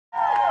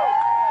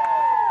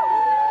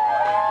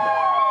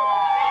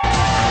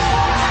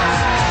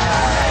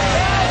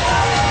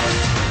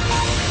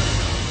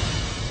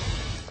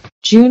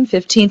June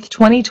 15,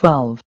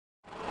 2012.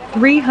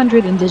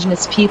 300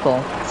 indigenous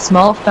people,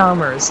 small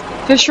farmers,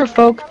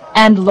 fisherfolk,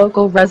 and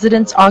local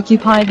residents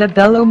occupy the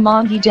Belo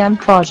Monte Dam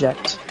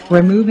project,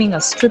 removing a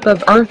strip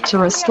of earth to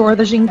restore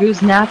the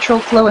Xingu's natural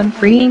flow and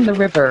freeing the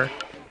river.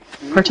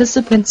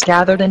 Participants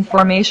gathered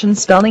information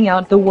spelling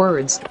out the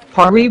words,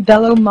 Pari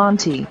Belo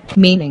Monte,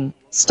 meaning,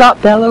 Stop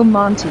Belo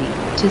Monte,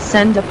 to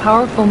send a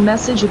powerful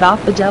message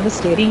about the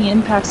devastating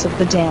impacts of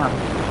the dam.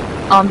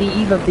 On the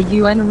eve of the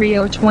UN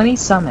Rio 20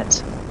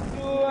 summit,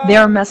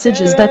 their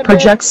message is that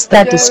projects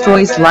that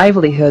destroys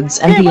livelihoods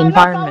and the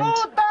environment,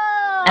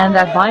 and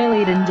that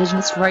violate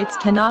indigenous rights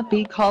cannot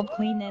be called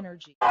clean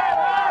energy.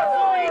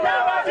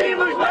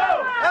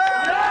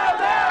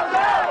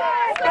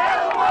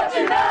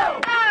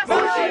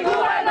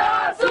 Xingu